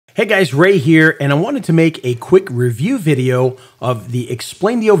Hey guys, Ray here, and I wanted to make a quick review video of the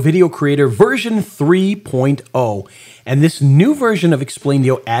Explaindio Video Creator version 3.0. And this new version of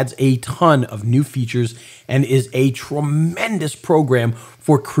Explaindio adds a ton of new features and is a tremendous program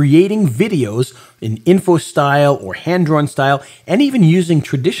for creating videos in info style or hand-drawn style, and even using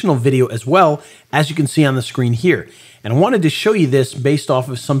traditional video as well, as you can see on the screen here. And I wanted to show you this based off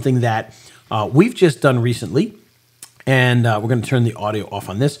of something that we've just done recently. And we're going to turn the audio off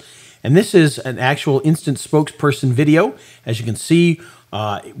on this. And this is an actual instant spokesperson video. As you can see,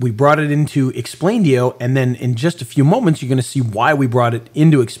 we brought it into Explaindio, and then in just a few moments, you're going to see why we brought it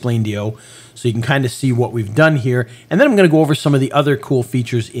into Explaindio, so you can kind of see what we've done here. And then I'm going to go over some of the other cool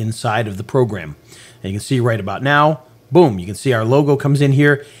features inside of the program. And you can see right about now, boom, you can see our logo comes in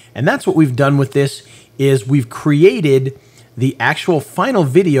here. And that's what we've done with this, is we've created the actual final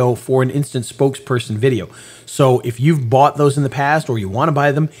video for an instant spokesperson video. So if you've bought those in the past, or you want to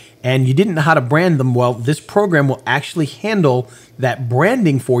buy them and you didn't know how to brand them, well, this program will actually handle that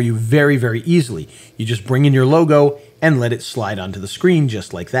branding for you very, very easily. You just bring in your logo and let it slide onto the screen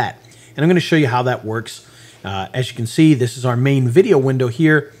just like that. And I'm going to show you how that works. As you can see, this is our main video window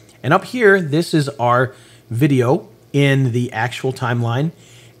here. And up here, this is our video in the actual timeline.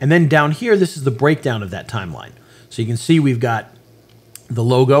 And then down here, this is the breakdown of that timeline. So you can see we've got the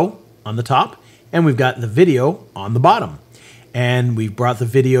logo on the top, and we've got the video on the bottom. And we've brought the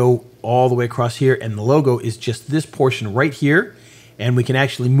video all the way across here, and the logo is just this portion right here. And we can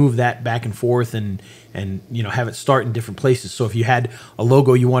actually move that back and forth and you know, have it start in different places. So if you had a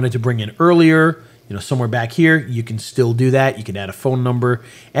logo you wanted to bring in earlier, you know, somewhere back here, you can still do that. You can add a phone number,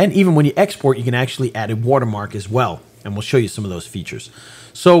 and even when you export, you can actually add a watermark as well. And we'll show you some of those features.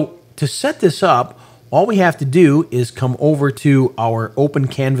 So to set this up, all we have to do is come over to our open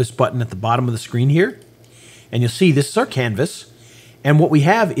canvas button at the bottom of the screen here. And you'll see this is our canvas. And what we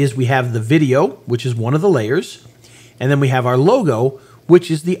have is we have the video, which is one of the layers. And then we have our logo, which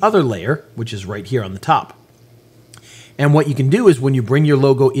is the other layer, which is right here on the top. And what you can do is when you bring your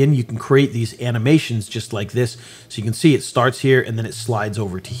logo in, you can create these animations just like this. So you can see it starts here and then it slides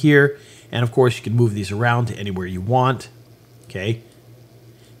over to here. And of course, you can move these around to anywhere you want. Okay.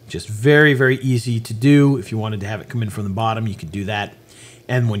 Just very, very easy to do. If you wanted to have it come in from the bottom, you could do that.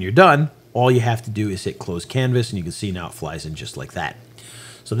 And when you're done, all you have to do is hit close canvas, and you can see now it flies in just like that.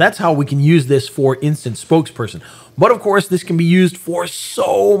 So that's how we can use this for instant spokesperson. But of course, this can be used for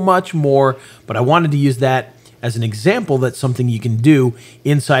so much more. But I wanted to use that as an example. That's something you can do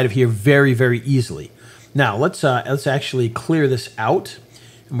inside of here very, very easily. Now let's actually clear this out,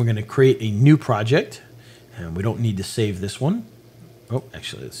 and we're going to create a new project. And we don't need to save this one. Oh,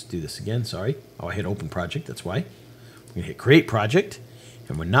 actually, let's do this again. Sorry. Oh, I hit open project. That's why. We're going to hit create project,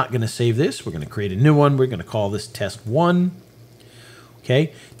 and we're not going to save this. We're going to create a new one. We're going to call this test 1.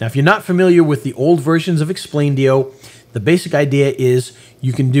 Okay. Now, if you're not familiar with the old versions of Explaindio, the basic idea is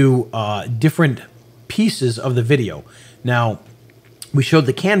you can do different pieces of the video. Now, we showed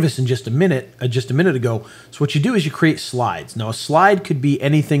the canvas in just a minute ago. So what you do is you create slides. Now, a slide could be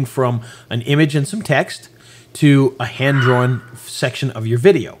anything from an image and some text to a hand-drawn section of your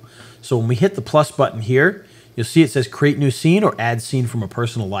video. So when we hit the plus button here, you'll see it says create new scene or add scene from a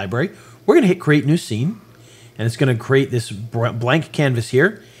personal library. We're going to hit create new scene, and it's going to create this blank canvas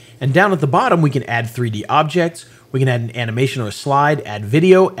here. And down at the bottom, we can add 3D objects. We can add an animation or a slide, add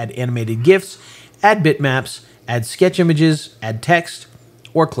video, add animated GIFs, add bitmaps, add sketch images, add text,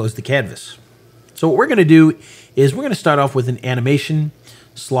 or close the canvas. So what we're going to do is we're going to start off with an animation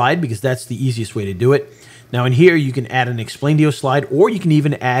slide, because that's the easiest way to do it. Now in here, you can add an Explaindio slide, or you can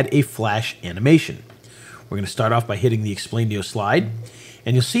even add a flash animation. We're going to start off by hitting the Explaindio slide.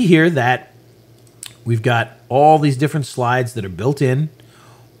 And you'll see here that we've got all these different slides that are built in,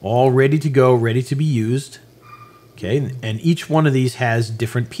 all ready to go, ready to be used. Okay, and each one of these has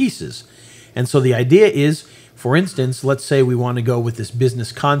different pieces. And so the idea is, for instance, let's say we want to go with this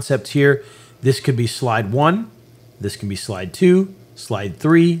business concept here. This could be slide 1. This can be slide 2, slide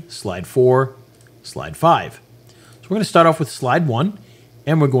 3, slide 4, slide 5. So we're going to start off with slide 1,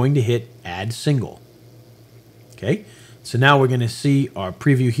 and we're going to hit add single. Okay, so now we're going to see our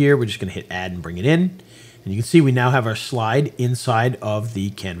preview here. We're just going to hit add and bring it in. And you can see we now have our slide inside of the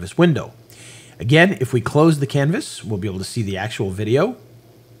canvas window. Again, if we close the canvas, we'll be able to see the actual video.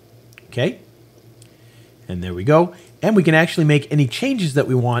 Okay, and there we go. And we can actually make any changes that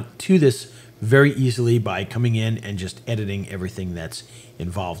we want to this very easily by coming in and just editing everything that's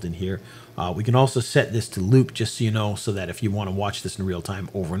involved in here. We can also set this to loop, just so you know, so that if you want to watch this in real time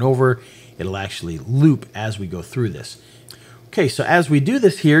over and over, it'll actually loop as we go through this. Okay, so as we do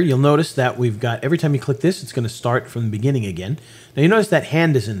this here, you'll notice that we've got, every time you click this, it's going to start from the beginning again. Now you notice that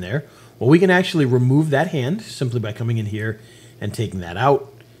hand is in there. Well, we can actually remove that hand simply by coming in here and taking that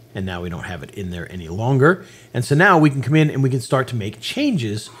out. And now we don't have it in there any longer. And so now we can come in and we can start to make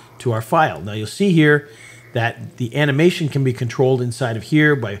changes to our file. Now you'll see here that the animation can be controlled inside of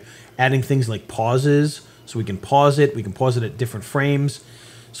here by adding things like pauses. So we can pause it at different frames.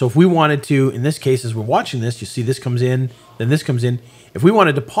 So if we wanted to, in this case, as we're watching this, you see this comes in, then this comes in. If we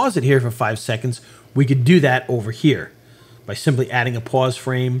wanted to pause it here for 5 seconds, we could do that over here by simply adding a pause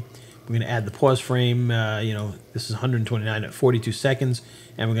frame. We're going to add the pause frame, this is 129 at 42 seconds,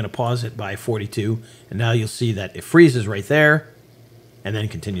 and we're going to pause it by 42. And now you'll see that it freezes right there and then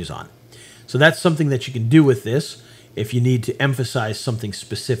continues on. So that's something that you can do with this if you need to emphasize something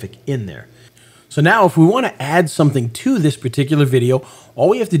specific in there. So now if we want to add something to this particular video, all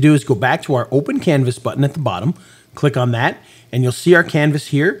we have to do is go back to our Open Canvas button at the bottom, click on that, and you'll see our canvas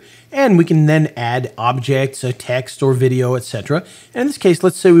here, and we can then add objects, a text or video, etc. And in this case,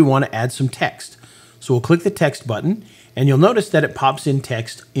 let's say we want to add some text. So we'll click the text button, and you'll notice that it pops in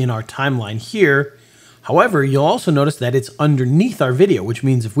text in our timeline here. However, you'll also notice that it's underneath our video, which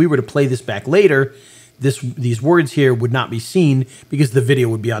means if we were to play this back later, these words here would not be seen because the video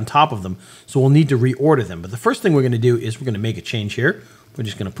would be on top of them. So we'll need to reorder them. But the first thing we're going to do is we're going to make a change here. We're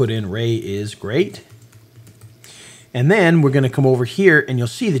just going to put in Ray is great. And then we're going to come over here and you'll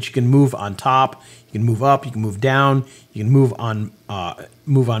see that you can move on top, you can move up, you can move down, you can move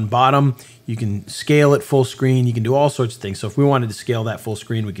on bottom, you can scale it full screen, you can do all sorts of things. So if we wanted to scale that full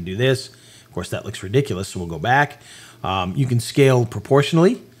screen, we could do this. Of course, that looks ridiculous, so we'll go back. You can scale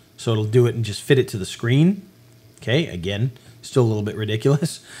proportionally. So it'll do it and just fit it to the screen. Okay, again, still a little bit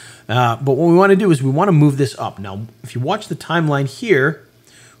ridiculous. But what we want to do is we want to move this up. Now, if you watch the timeline here,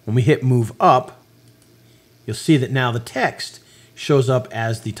 when we hit move up, you'll see that now the text shows up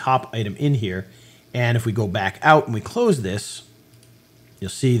as the top item in here. And if we go back out and we close this,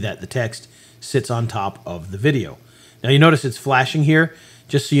 you'll see that the text sits on top of the video. Now you notice it's flashing here.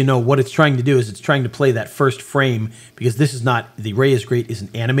 Just so you know, what it's trying to do is it's trying to play that first frame because this is not, the Ray is great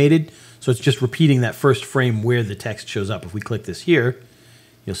isn't animated. So it's just repeating that first frame where the text shows up. If we click this here,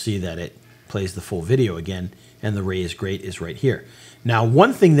 you'll see that it plays the full video again and the Ray is great is right here. Now,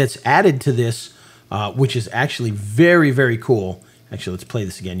 one thing that's added to this, which is actually very, very cool. Actually, let's play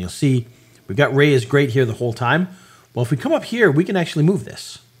this again. You'll see we've got Ray is great here the whole time. Well, if we come up here, we can actually move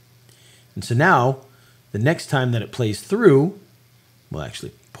this. And so now, the next time that it plays through, we'll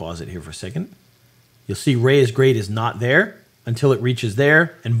actually pause it here for a second. You'll see Ray is great is not there until it reaches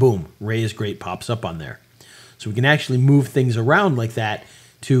there, and boom, Ray is great pops up on there. So we can actually move things around like that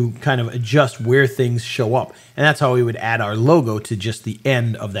to kind of adjust where things show up. And that's how we would add our logo to just the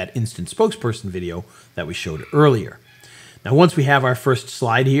end of that instant spokesperson video that we showed earlier. Now, once we have our first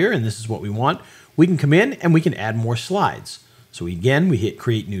slide here, and this is what we want, we can come in and we can add more slides. So again, we hit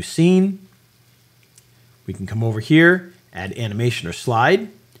create new scene. We can come over here, add animation or slide,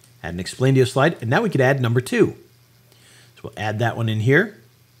 add an Explaindio slide, and now we could add number 2. So we'll add that one in here.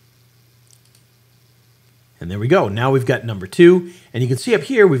 And there we go. Now we've got number 2, and you can see up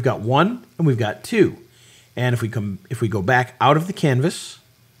here we've got 1 and we've got 2. And if we go back out of the canvas,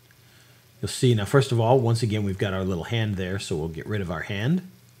 you'll see now, first of all, once again, we've got our little hand there, so we'll get rid of our hand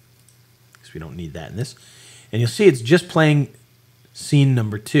because we don't need that in this. And you'll see it's just playing scene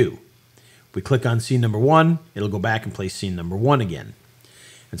number 2. If we click on scene number 1, it'll go back and play scene number 1 again.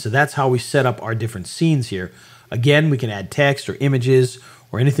 And so that's how we set up our different scenes here. Again, we can add text or images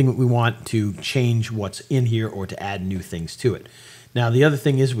or anything that we want to change what's in here or to add new things to it. Now, the other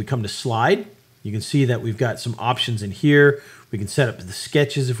thing is we come to slide. You can see that we've got some options in here. We can set up the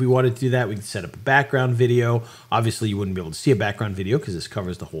sketches if we wanted to do that. We can set up a background video. Obviously, you wouldn't be able to see a background video because this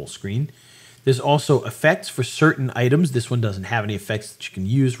covers the whole screen. There's also effects for certain items. This one doesn't have any effects that you can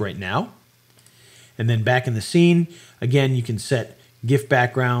use right now. And then back in the scene, again, you can set GIF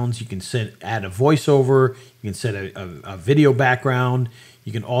backgrounds. You can add a voiceover. You can set a video background.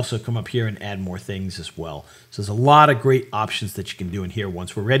 You can also come up here and add more things as well. So there's a lot of great options that you can do in here.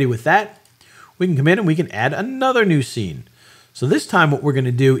 Once we're ready with that, we can come in and we can add another new scene. So this time what we're going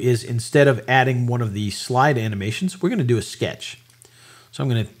to do is instead of adding one of the slide animations, we're going to do a sketch. So I'm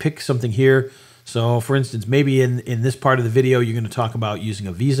going to pick something here. So for instance, maybe in this part of the video, you're going to talk about using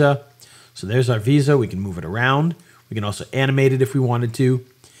a visa. So there's our visa. We can move it around. We can also animate it if we wanted to.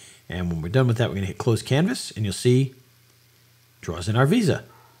 And when we're done with that, we're going to hit close canvas and you'll see draws in our visa.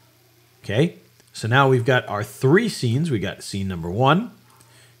 Okay. So now we've got our 3 scenes. We got scene number 1,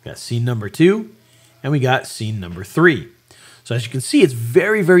 we got scene number 2, and we got scene number 3. So as you can see, it's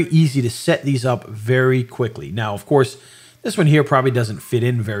very, very easy to set these up very quickly. Now, of course, This one here probably doesn't fit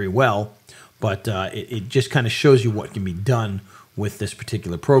in very well, but it just kind of shows you what can be done with this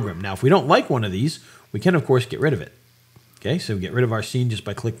particular program. Now, if we don't like one of these, we can, of course, get rid of it. Okay, so we get rid of our scene just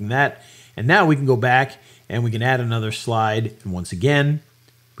by clicking that. And now we can go back and we can add another slide. And once again,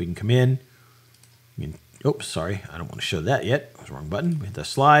 we can come in. Oops, sorry, I don't want to show that yet. That was the wrong button. We hit the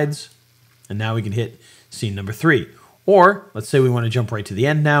slides. And now we can hit scene number 3. Or let's say we want to jump right to the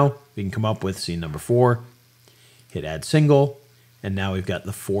end now. We can come up with scene number 4, hit add single, and now we've got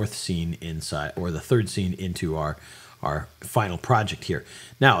the 4th scene inside, or the 3rd scene into our final project here.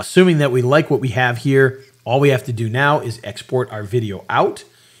 Now, assuming that we like what we have here, all we have to do now is export our video out,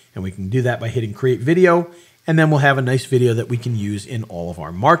 and we can do that by hitting create video, and then we'll have a nice video that we can use in all of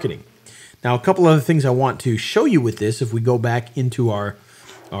our marketing. Now, a couple other things I want to show you with this, if we go back into our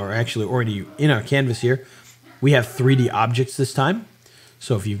actually already in our canvas here, we have 3D objects this time.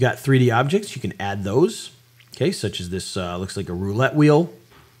 So if you've got 3D objects, you can add those, okay, such as this looks like a roulette wheel.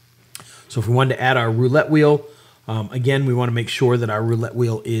 So if we wanted to add our roulette wheel, again, we want to make sure that our roulette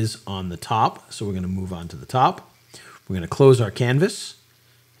wheel is on the top. So we're going to move on to the top. We're going to close our canvas,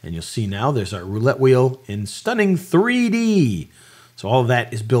 and you'll see now there's our roulette wheel in stunning 3D. So all of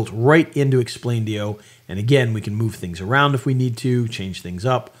that is built right into Explaindio. And again, we can move things around if we need to, change things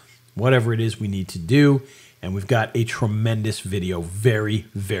up, whatever it is we need to do. And we've got a tremendous video very,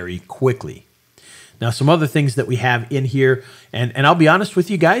 very quickly. Now, some other things that we have in here, and I'll be honest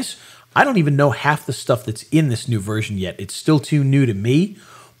with you guys, I don't even know half the stuff that's in this new version yet. It's still too new to me,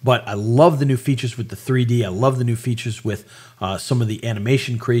 but I love the new features with the 3D. I love the new features with some of the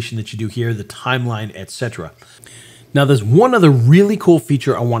animation creation that you do here, the timeline, etc. Now, there's one other really cool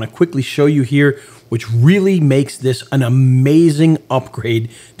feature I want to quickly show you here, which really makes this an amazing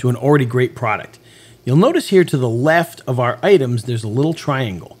upgrade to an already great product. You'll notice here to the left of our items, there's a little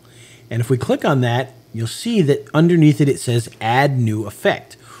triangle. And if we click on that, you'll see that underneath it, it says Add New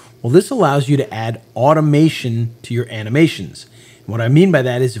Effect. Well, this allows you to add automation to your animations. And what I mean by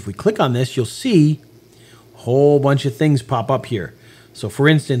that is if we click on this, you'll see a whole bunch of things pop up here. So for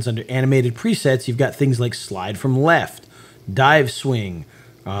instance, under animated presets, you've got things like slide from left, dive swing,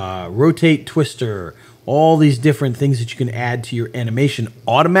 rotate twister, all these different things that you can add to your animation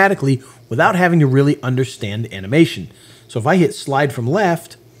automatically without having to really understand animation. So if I hit slide from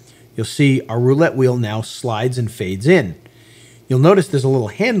left, you'll see our roulette wheel now slides and fades in. You'll notice there's a little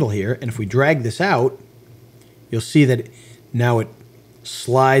handle here, and if we drag this out, you'll see that now it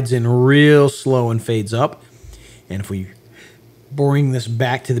slides in real slow and fades up. And if we bring this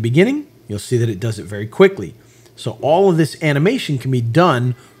back to the beginning, you'll see that it does it very quickly. So all of this animation can be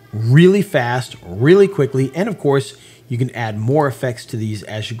done really fast, really quickly, and of course, you can add more effects to these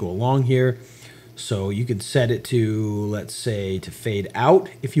as you go along here. So you could set it to, let's say, to fade out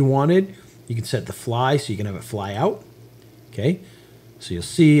if you wanted. You can set the fly so you can have it fly out. Okay, so you'll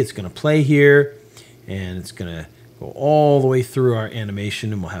see it's going to play here, and it's going to go all the way through our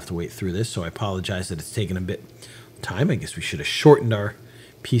animation, and we'll have to wait through this. So I apologize that it's taken a bit of time. I guess we should have shortened our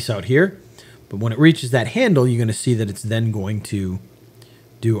piece out here. But when it reaches that handle, you're going to see that it's then going to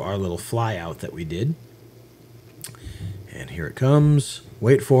do our little fly out that we did. And here it comes.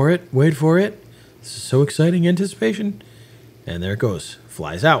 Wait for it. Wait for it. This is so exciting, anticipation. And there it goes.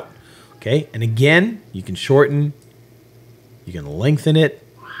 Flies out. Okay, and again, you can shorten. You can lengthen it.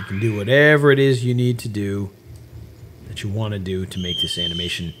 You can do whatever it is you need to do that you want to do to make this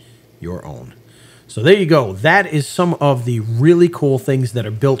animation your own. So there you go. That is some of the really cool things that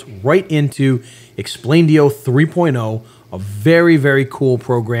are built right into Explaindio 3.0, a very, very cool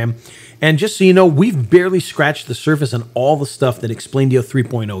program. And just so you know, we've barely scratched the surface on all the stuff that Explaindio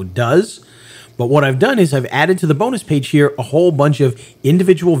 3.0 does. But what I've done is I've added to the bonus page here a whole bunch of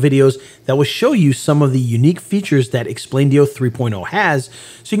individual videos that will show you some of the unique features that Explaindio 3.0 has,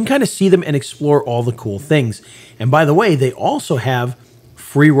 so you can kind of see them and explore all the cool things. And by the way, they also have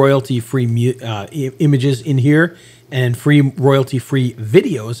free royalty-free images in here and free royalty-free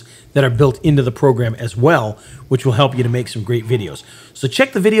videos that are built into the program as well, which will help you to make some great videos. So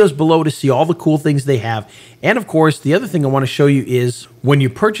check the videos below to see all the cool things they have. And of course, the other thing I want to show you is when you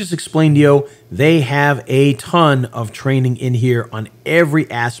purchase Explaindio, they have a ton of training in here on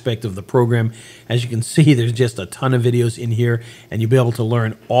every aspect of the program. As you can see, there's just a ton of videos in here, and you'll be able to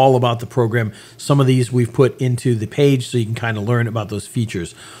learn all about the program. Some of these we've put into the page so you can kind of learn about those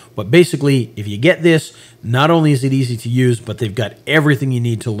features. But basically, if you get this, not only is it easy to use, but they've got everything you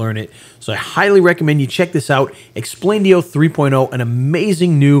need to learn it. So I highly recommend you check this out. Explaindio 3.0, an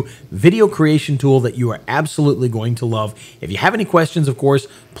amazing new video creation tool that you are absolutely going to love. If you have any questions, of course,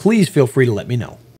 please feel free to let me know.